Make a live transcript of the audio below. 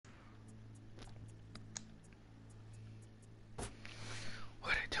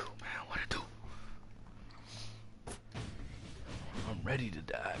ready to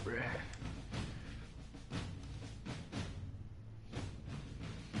die, bruh.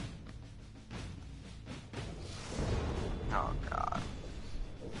 Oh god.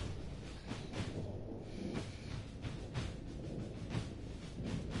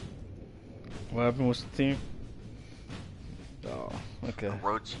 What happened with the team? Oh, okay.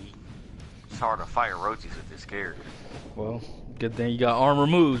 Orochi. It's hard to fight Orochis with this character. Well, good thing you got armor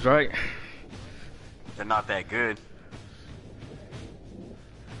moves, right? They're not that good.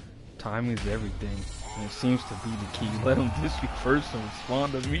 Timing is everything. And it seems to be the key. Let them dish you first and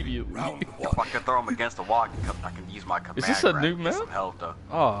respond immediately. If I can throw him against the wall, I can use my command. Is this a grab new to get map? some health, though.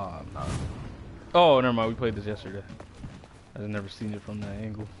 Oh, no. Oh, never mind. We played this yesterday. I've never seen it from that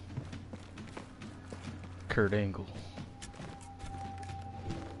angle. Kurt Angle.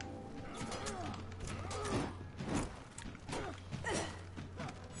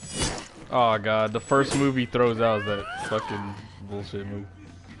 Oh god, the first move he throws out is that fucking bullshit move.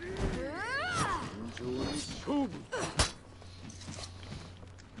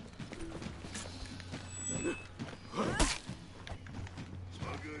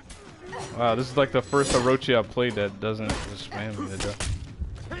 Wow, this is like the first Orochi I played that doesn't just spam me to death.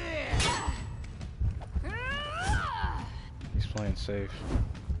 He's playing safe.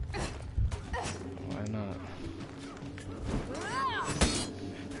 Why not?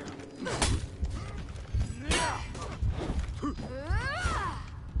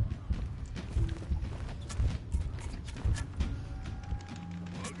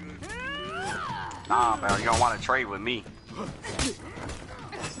 Nah, man, you don't want to trade with me.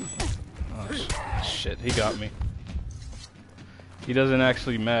 Oh, shit, he got me. He doesn't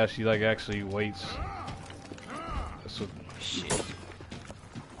actually mash, he like actually waits. That's what... Shit.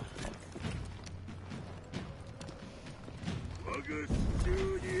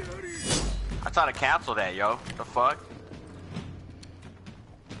 I tried to cancel that, yo. The fuck?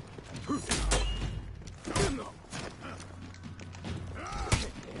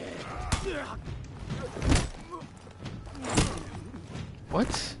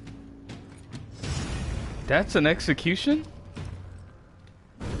 What? That's an execution?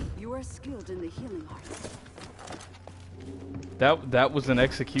 You are skilled in the healing arts. That was an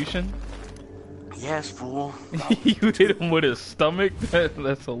execution? Yes, fool. You hit him with his stomach?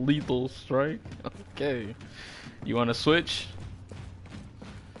 That's a lethal strike? Okay. You wanna switch?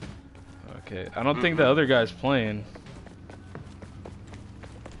 Okay, I don't think the other guy's playing.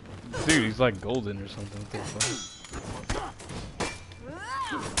 Dude, he's like golden or something. What the fuck?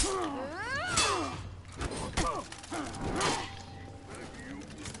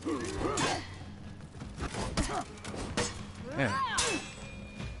 Man.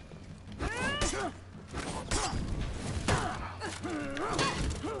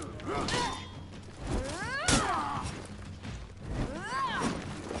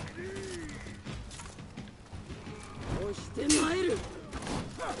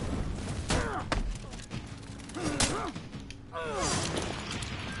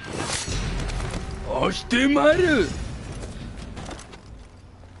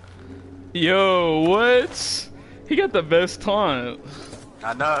 Yo, what? He got the best taunt.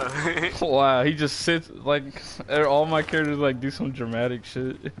 I know. Wow, he just sits like all my characters like do some dramatic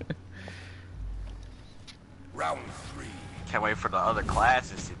shit. Round 3. Can't wait for the other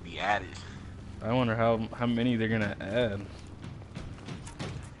classes to be added. I wonder how many they're gonna add.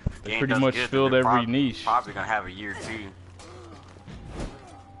 They Game pretty does much good, filled they're every niche. Probably gonna have a year too.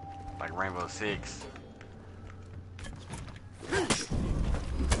 Like Rainbow Six.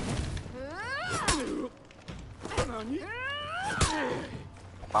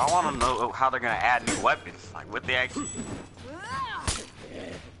 But I want to know how they're gonna add new weapons. Like what they actually, like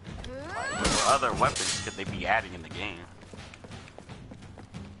what other weapons could they be adding in the game?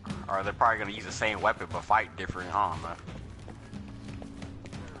 Or they're probably gonna use the same weapon but fight different, I don't know.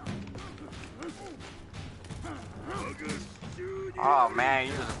 Oh man,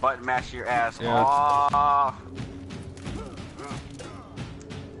 you just button mash your ass. Yeah. Oh.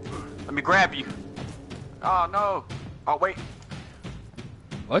 Let me grab you. Oh no. Oh wait.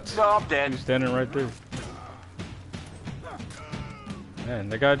 What? No, I'm dead. He's standing right there. Man,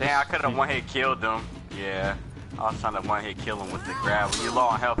 the guy just... Damn, I could have one-hit killed them. Yeah. I was trying to one-hit kill him with the grab. When you're low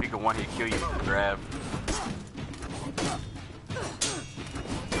on health, he can one-hit kill you with the grab.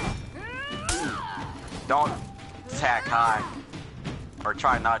 Don't attack high. Or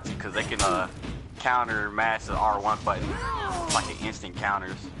try not to, because they can counter mash the R1 button. It's like an instant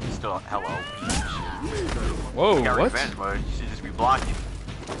counters. It's still hella OP. Whoa, You got what? revenge mode. You should just be blocking.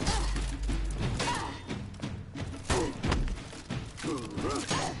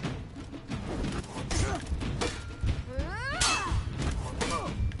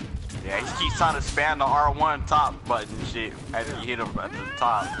 he's trying to spam the R1 top button shit after you hit him at the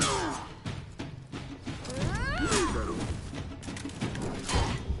top.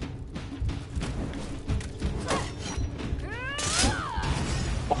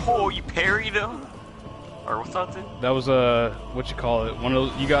 Oh, you parried him? Or something? That was what you call it? One of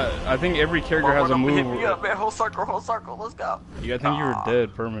those, you got. I think every character has a move. Hit me up, man. Whole circle, let's go. I think you were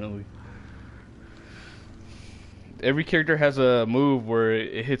dead permanently. Every character has a move where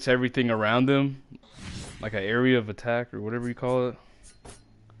it hits everything around them, like an area of attack or whatever you call it.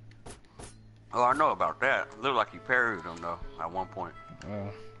 Oh, I know about that. It looked like you parried him though at one point.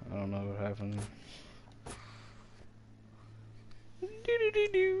 I don't know what happened.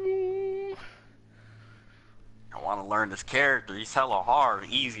 I want to learn this character. He's hella hard.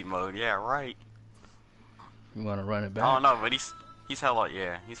 Easy mode. Yeah, right. You want to run it back? I don't know, but he's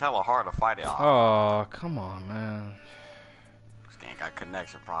hella hard to fight it. Oh, come on, man. This game got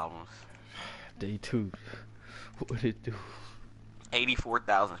connection problems. Day 2. What'd it do?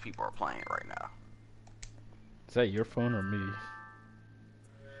 84,000 people are playing it right now. Is that your phone or me?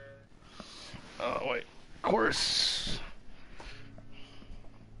 Oh, wait. Of course.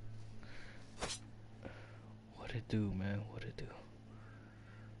 What'd it do, man? What'd it do?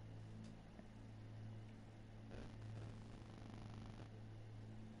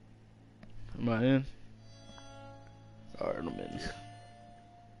 Am I in? Alright, I'm in.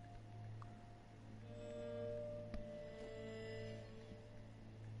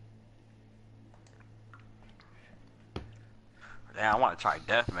 Damn, I want to try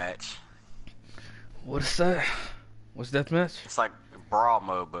deathmatch. What is that? What's deathmatch? It's like brawl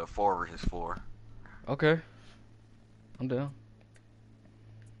mode, but 4 versus 4. Okay. I'm down.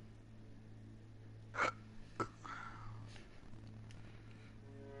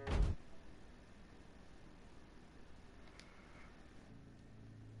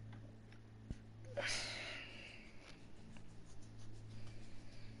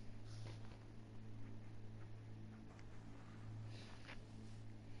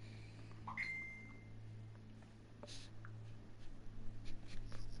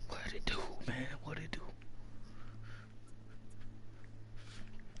 What'd it do, man? What'd it do?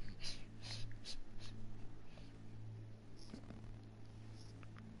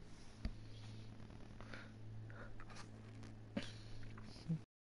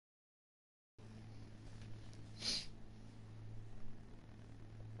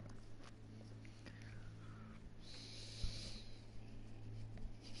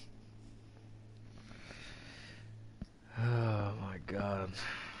 Oh my god.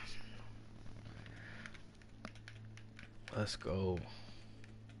 Let's go.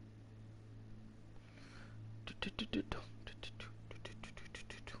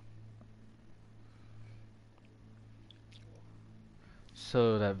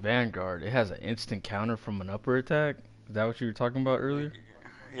 So that Vanguard, it has an instant counter from an upper attack? Is that what you were talking about earlier?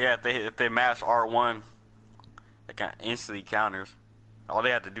 Yeah, if they mash R1, they can instantly counters. All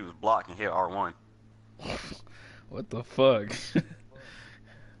they have to do is block and hit R1. What the fuck?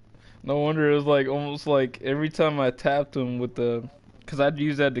 No wonder it was like almost like every time I tapped him with the, cause I'd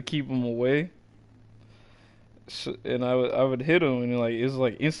use that to keep him away, and I would hit him and like it was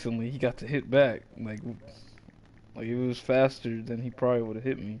like instantly he got to hit back, like if it was faster then he probably would have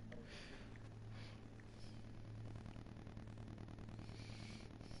hit me.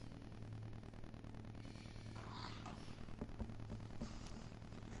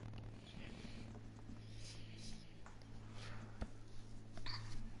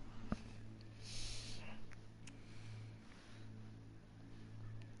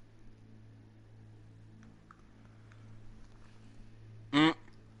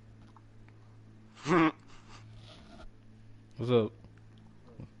 What's up?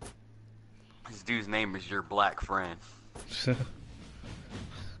 This dude's name is your black friend.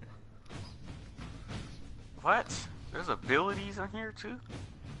 What? There's abilities on here too?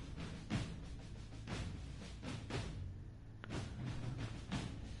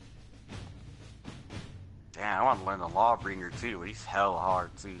 Damn, I want to learn the Lawbringer too, but he's hella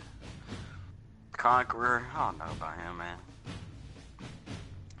hard too. Conqueror, I don't know about him, man.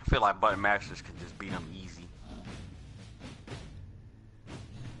 I feel like button masters can just beat him easy.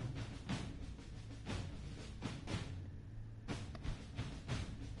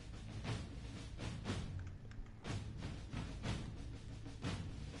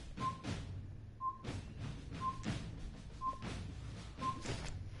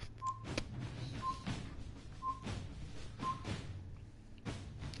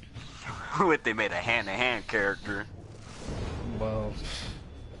 What, they made a hand-to-hand character. Well,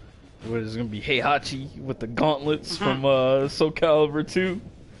 what is it gonna be? Heihachi with the gauntlets from Soul Calibur 2?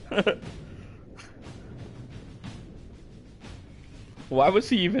 Why was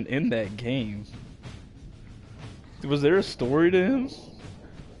he even in that game? Was there a story to him?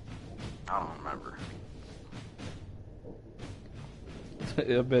 I don't remember.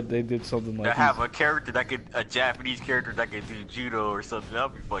 I bet they did something They like have a character that could, a Japanese character that could do judo or something.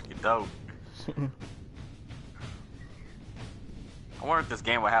 That'd be fucking dope. I wonder if this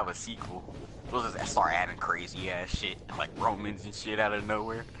game would have a sequel. We'll just start adding crazy ass shit, like Romans and shit out of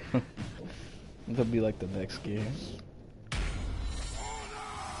nowhere. That'll be like the next game.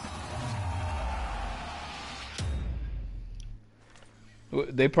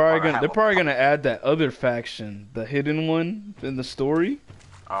 They're probably gonna add that other faction, the hidden one in the story.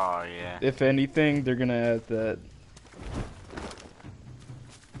 Oh yeah. If anything, they're gonna add that.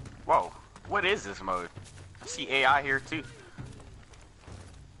 Whoa, what is this mode? I see AI here too.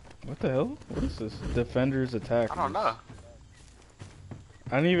 What the hell? What is this? Defenders attack. I don't know.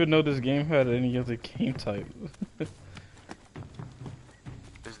 I didn't even know this game had any other game type. This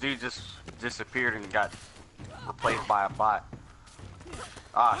dude just disappeared and got replaced by a bot.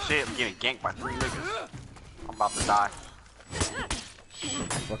 Ah shit, I'm getting ganked by 3 niggas. I'm about to die.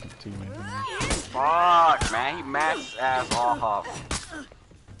 Fucking teammate, man. Fuck, man, he maxed ass off.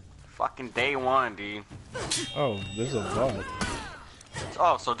 Fucking day 1, dude. Oh, there's a bot.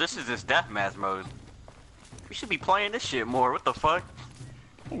 Oh, so this is this deathmatch mode. We should be playing this shit more. What the fuck?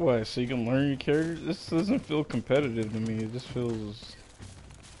 What? So you can learn your character? This doesn't feel competitive to me. It just feels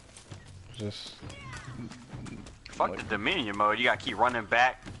just. Fuck the Dominion mode. You gotta keep running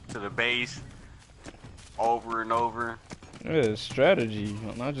back to the base over and over. Yeah, it's strategy,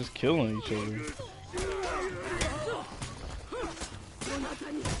 not just killing each other.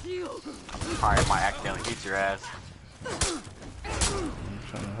 Alright, might accidentally hit your ass. I'm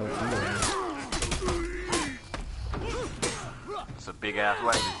trying to help you out. It's a big ass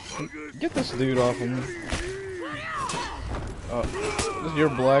weapon. Get this dude off of me. Oh, this is your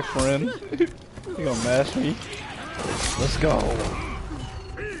black friend. You gonna mash me? Let's go.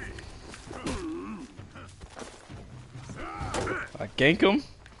 I gank him.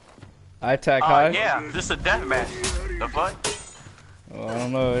 I attack high. Yeah, this is a deathmatch. The fuck? Oh, I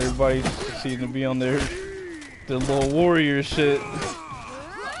don't know. Everybody seems to be on their the little warrior shit.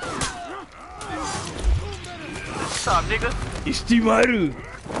 What's up, nigga? Istimaru.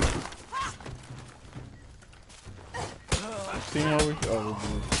 Team over. Oh,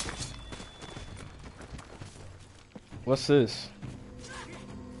 dude. What's this?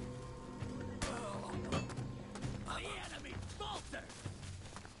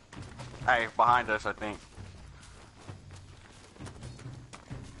 Hey, behind us, I think.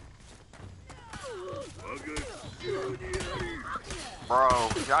 Bro,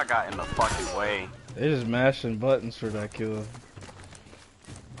 y'all got in the fucking way. They just mashing buttons for that kill.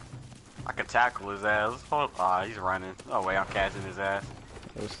 I could tackle his ass. Ah, he's running. Oh wait, I'm catching his ass.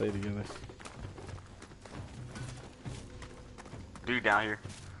 Let's stay together. Dude down here.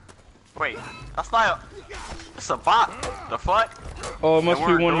 Wait, that's not a... It's a bot. The fuck? Oh, it must And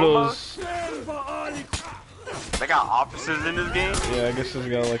be we're one of in duel those. They got officers in this game? Yeah, I guess it's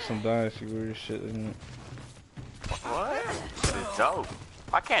got like some dynasty weird shit in it. What? Shit is dope.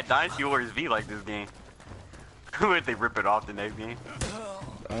 Why can't Dynasty Warriors be like this game? Would they rip it off the next game?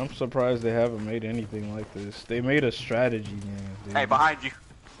 I'm surprised they haven't made anything like this. They made a strategy game. Dude. Hey, behind you.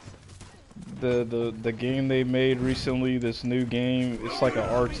 The game they made recently, this new game, it's like a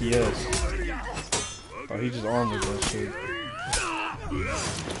RTS. Oh, he just armored that shit.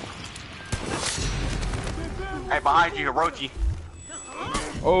 Hey, behind you, Hirochi.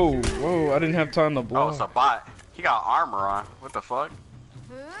 Oh, whoa, I didn't have time to Oh, block. it's a bot. He got armor on. What the fuck?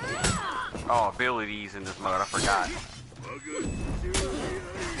 Oh, abilities in this mode. I forgot.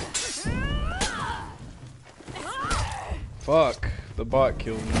 Fuck, the bot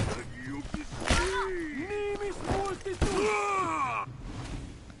killed me.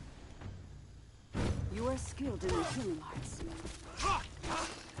 You are skilled in the healing arts.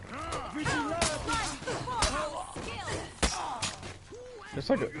 It's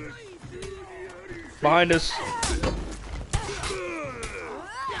like a... Behind us.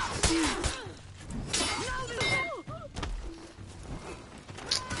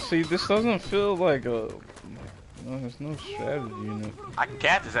 See, this doesn't feel like a... No, there's no strategy in it. I can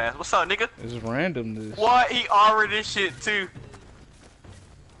catch his ass. What's up, nigga? It's randomness. What? He armored this shit too.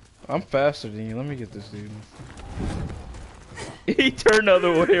 I'm faster than you. Let me get this dude. He turned the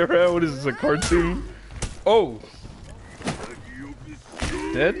other way around. What is this, a cartoon? Oh!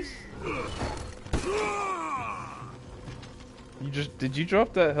 Dead? Did you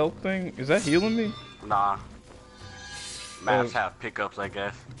drop that health thing? Is that healing me? Nah. Maps have pickups, I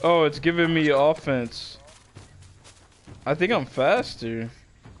guess. Oh, it's giving me offense. I think I'm faster.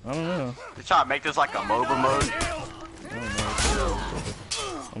 I don't know. They try to make this like a MOBA mode. I don't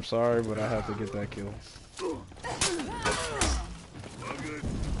know. I'm sorry, but I have to get that kill.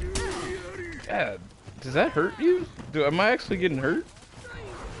 Yeah, does that hurt you? Am I actually getting hurt?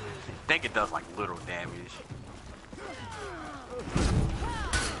 I think it does like little damage.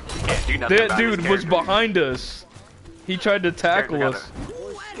 Can't do nothing That about dude this was character. behind us. He tried to tackle us.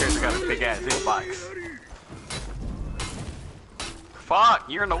 Character got a big ass hitbox. Fuck,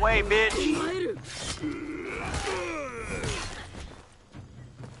 you're in the way, bitch.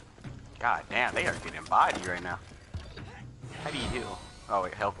 God damn, they are getting body right now. How do you heal? Oh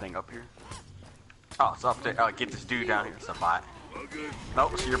wait, health thing up here. Oh, it's up there. Oh, get this dude down here. It's a bot.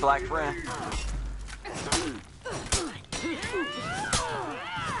 Nope, it's your black friend.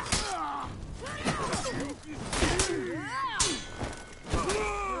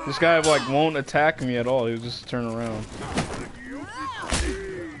 This guy like won't attack me at all. He'll just turn around.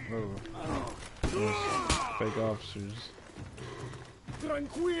 Oh. Those fake officers.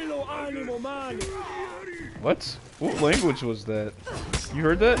 What? What language was that? You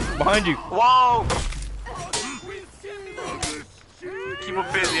heard that? Behind you. Whoa! Keep him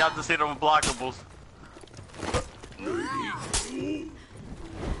busy. I'll just hit him with blockables.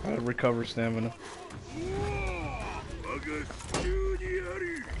 Gotta recover stamina.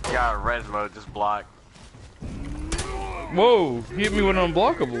 Yeah, res mode, just block. Whoa! He hit me with an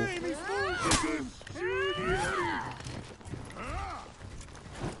unblockable.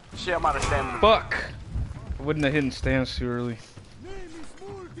 Shit, I'm out of stamina. Fuck! I wouldn't have hit and stance too early.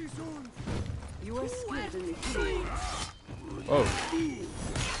 You are skilled in the healing arts. Oh.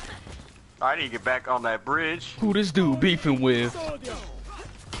 I need to get back on that bridge. Who this dude beefing with?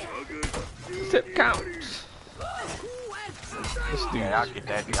 Tip counts. This dude, Yeah, I'll get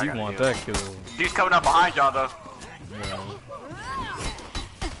that dude. I you gotta want heal. that kill. Dude's coming up behind y'all though. Yeah.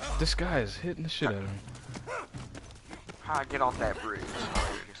 This guy is hitting the shit out of me. How I get off that bridge?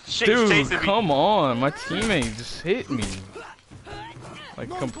 Shit, he's Dude, chasing me. come on. My teammate just hit me. Like,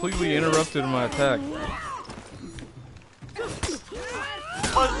 completely interrupted my attack.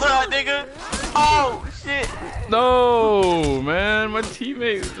 What's up, nigga? Oh, shit. No, man. My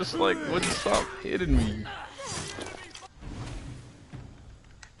teammate just, like, wouldn't stop hitting me.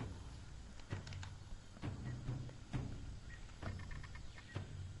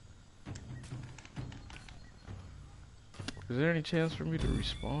 Is there any chance for me to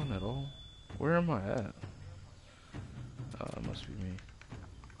respawn at all? Where am I at? Oh, it must be me.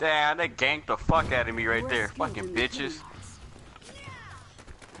 Damn, they ganked the fuck out of me right You are there. skilled Fucking in the bitches. healing arts.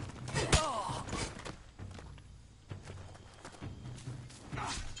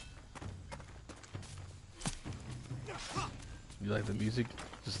 You like the music?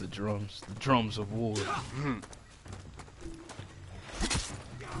 Just the drums. The drums of war.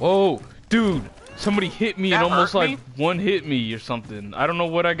 Whoa, dude. Somebody hit me and That almost hurt like me? one hit me or something. I don't know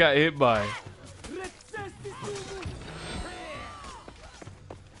what I got hit by.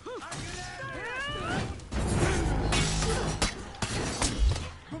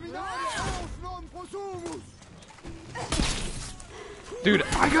 Dude,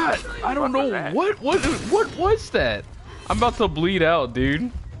 I don't know, what was that? I'm about to bleed out, dude.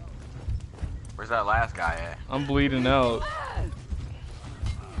 Where's that last guy at? I'm bleeding out.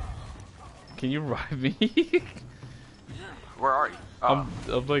 Can you revive me? Where are you? Oh.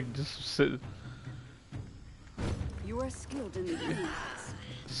 I'm like just sitting. You are skilled in the healing arts.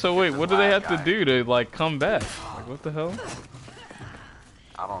 So wait, the what do they have last to guy. do to like come back? Like what the hell?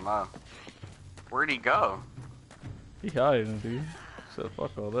 I don't know. Where'd he go? He hiding, dude. So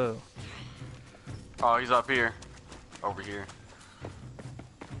fuck all that. Oh, he's up here. Over here.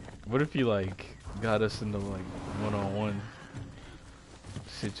 What if he like got us into like one-on-one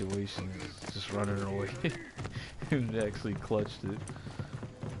situations, just running away, and actually clutched it?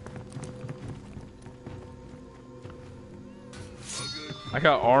 I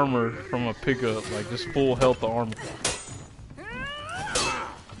got armor from a pickup, like just full health armor.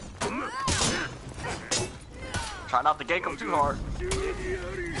 Try not to gank him too hard.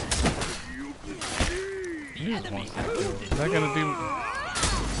 He just wants that kill. Is that gonna do?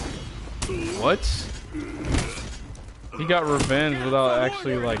 What? He got revenge without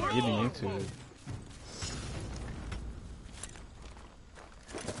actually like getting into it.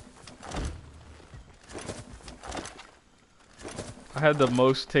 I had the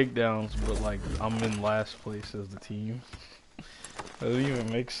most takedowns, but like I'm in last place as the team. That doesn't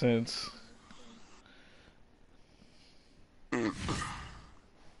even make sense.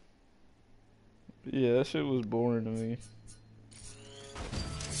 Yeah, that shit was boring to me.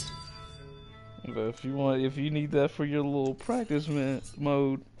 But if you need that for your little practice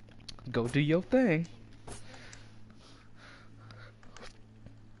mode, go do your thing.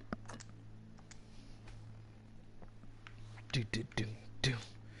 Do do do do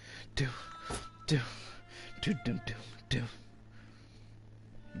do do do do do do.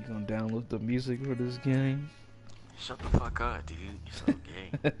 You gonna download the music for this game? Shut the fuck up, dude. You're so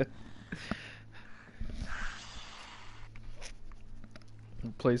gay.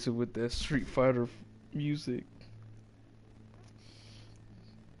 Replace it with that Street Fighter music.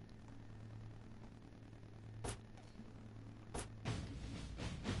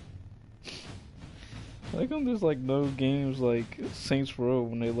 How come there's like no games like Saints Row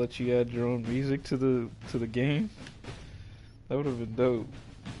when they let you add your own music to the game? That would have been dope.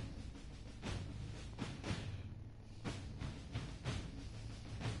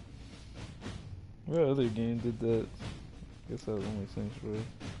 What other game did that? I guess that was only Saints Row.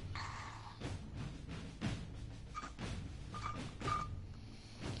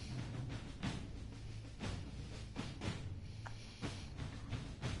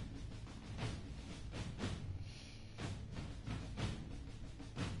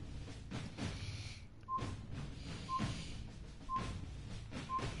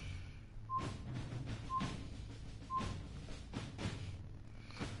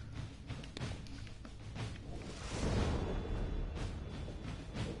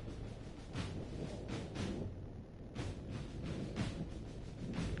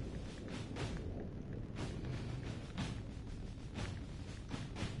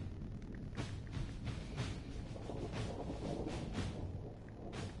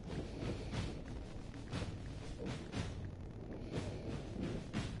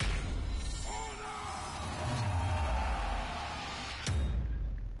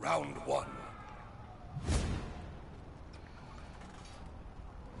 Round one.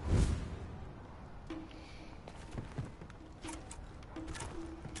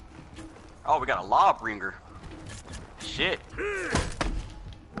 Oh, we got a lawbringer. Shit.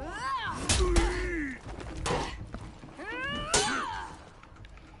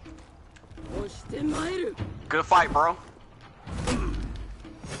 Good fight, bro.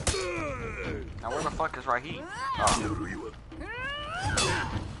 Now where the fuck is Raheem? Oh.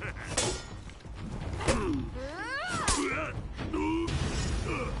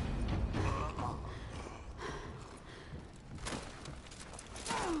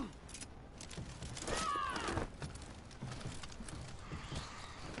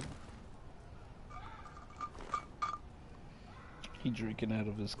 He drinking out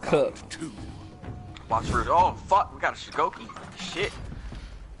of his cup. Watch for oh fuck, we got a Shigoki. Shit.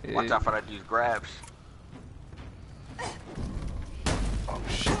 Yeah. Watch out for that dude's grabs. Oh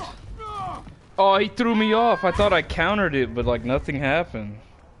shit. Oh, he threw me off. I thought I countered it, but like nothing happened.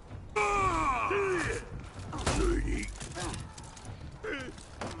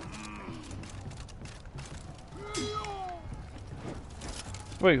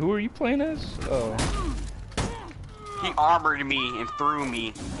 Wait, who are you playing as? Oh. He armored me and threw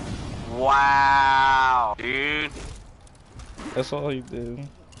me. Wow, dude. That's all he did.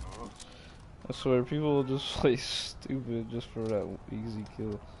 I swear, people will just play stupid just for that easy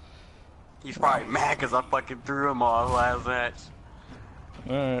kill. He's probably mad because I fucking threw him off last match.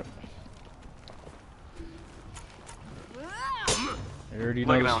 Alright. I already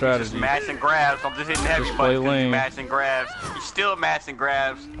Look know the at him, strategy. he's just mashing grabs. I'm just hitting heavy Just play buttons 'cause he's lane. mashing grabs. He's still mashing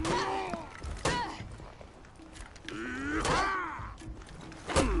grabs.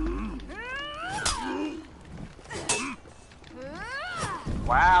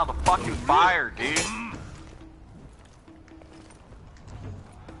 Wow, the fucking fire, dude.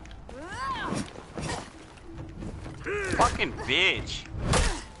 Fucking bitch.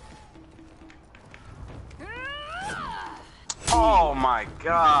 Oh my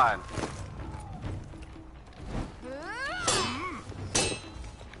god.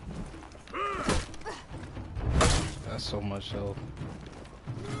 That's so much health.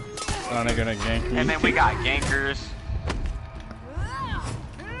 Oh, they're gonna gank me. And then we got gankers.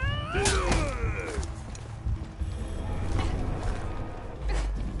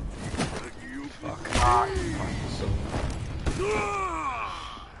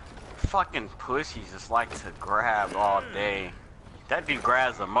 Fucking pussies just like to grab all day. That dude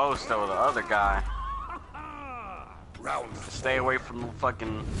grabs the most though, the other guy. Round Stay away from the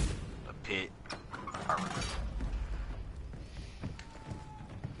fucking the pit. Alright.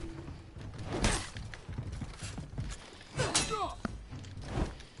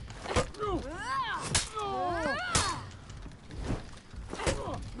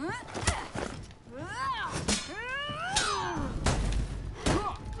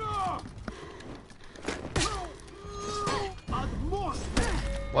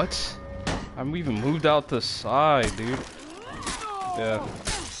 What? I'm even moved out the side, dude. Yeah.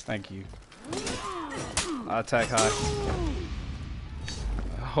 Thank you. I attack high.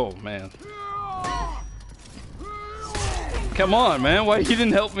 Oh, man. Come on, man. Why you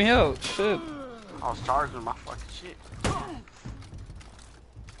didn't help me out? Shit. I was charging my fucking shit.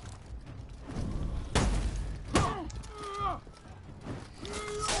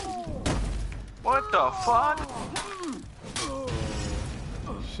 What the fuck?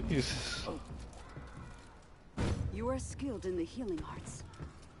 Jesus. You are skilled in the healing arts.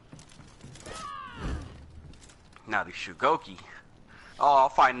 Now the Shugoki. Oh, I'll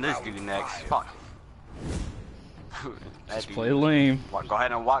find this dude next. Fuck. Just play lame. Go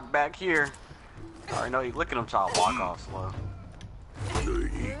ahead and walk back here. I already know you look at him try to walk off slow.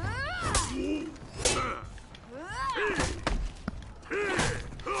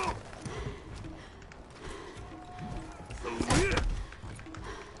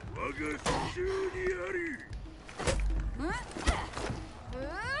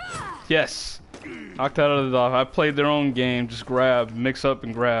 Yes. Knocked out of the off. I played their own game. Just grab, mix up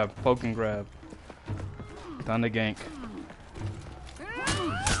and grab, poke and grab. Time to gank.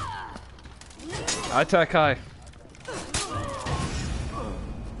 I attack high.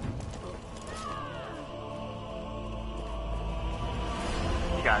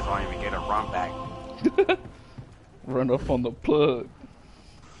 You guys won't even get a run back. Run up on the plug.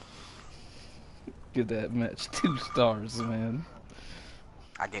 Give that match 2 stars, man.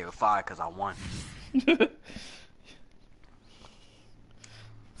 I gave it 5 because I won.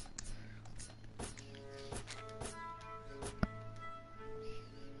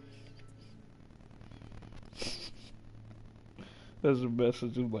 That's a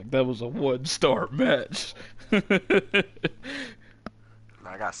message of like, that was a 1-star match. I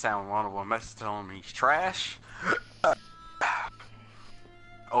got Sam one of a message telling me he's trash.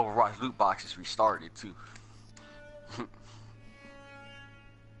 Overwatch loot boxes restarted too.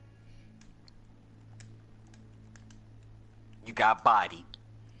 You got bodied.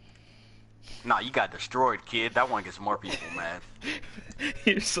 Nah, you got destroyed, kid. That one gets more people mad.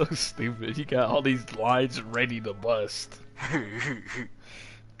 You're so stupid. You got all these lines ready to bust.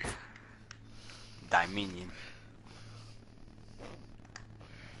 Dominion.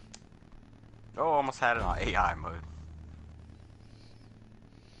 Oh, almost had it on AI mode.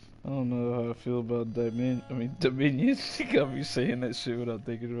 I don't know how I feel about Dominion. I mean, Dominion. You got me saying that shit without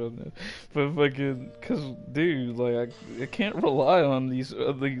thinking about that. But fucking, cause dude, like I can't rely on these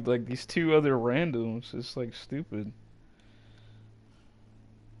other, like these 2 other randoms. It's like stupid.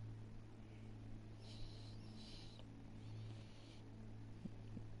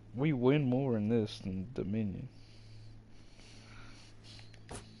 We win more in this than Dominion.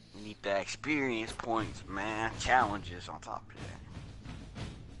 You need the experience points, man. Challenges on top of that.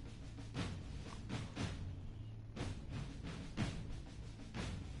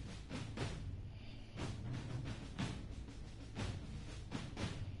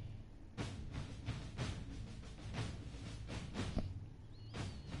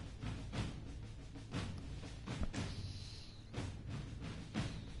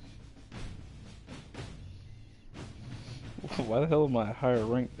 Why the hell am I higher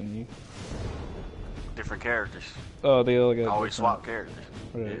ranked than you? Different characters. Oh, they all got Always different- swap characters.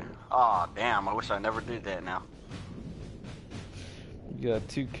 Right. Yeah. Aw, damn, I wish I never did that now. You got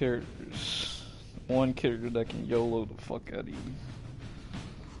 2 characters. 1 character that can YOLO the fuck out of you.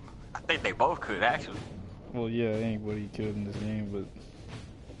 I think they both could, actually. Well, yeah, anybody could in this game, but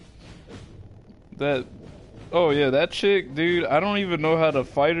that. Oh yeah, that chick, dude. I don't even know how to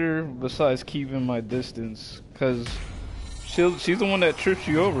fight her besides keeping my distance, cause she's the one that trips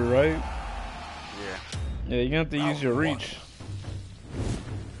you over, right? Yeah. Yeah, you have to use your reach.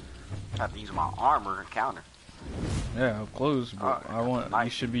 I have to use my armor and counter. Yeah, up close, but Oh, I want you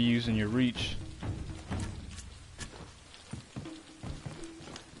nice. should be using your reach.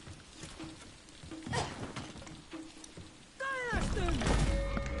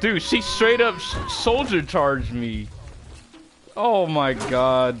 Dude, she straight up soldier charged me. Oh my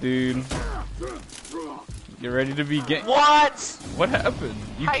god, dude. You ready to be get? What? What happened?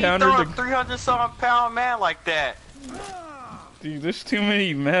 You How you countered throw a the 300-something pound man like that? dude. There's too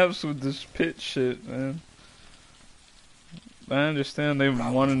many maps with this pit shit, man. I understand they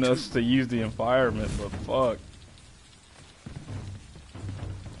wanted us to use the environment, but fuck.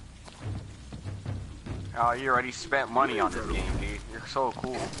 Oh, you already spent money on this game, dude. You're so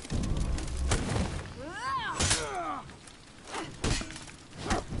cool.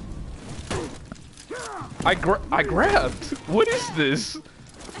 I grabbed. What is this?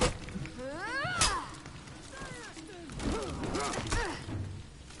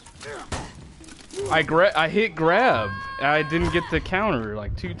 I hit grab. And I didn't get the counter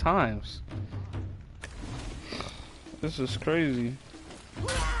like 2 times. This is crazy.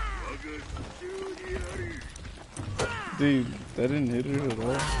 Dude, that didn't hit her at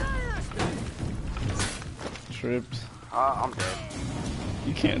all. Tripped. I'm dead.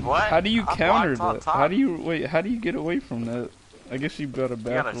 You can't. What? How do you I counter blocked that? on top. How do you wait? How do you get away from that? I guess you got a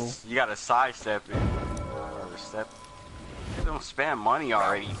back roll. You gotta sidestep it. Or step. You don't spend money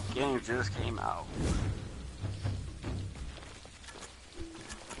already. Game just came out.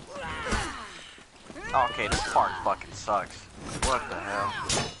 Okay, this part fucking sucks. What the hell?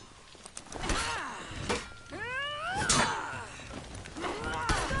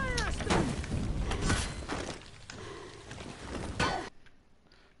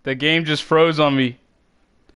 The game just froze on me.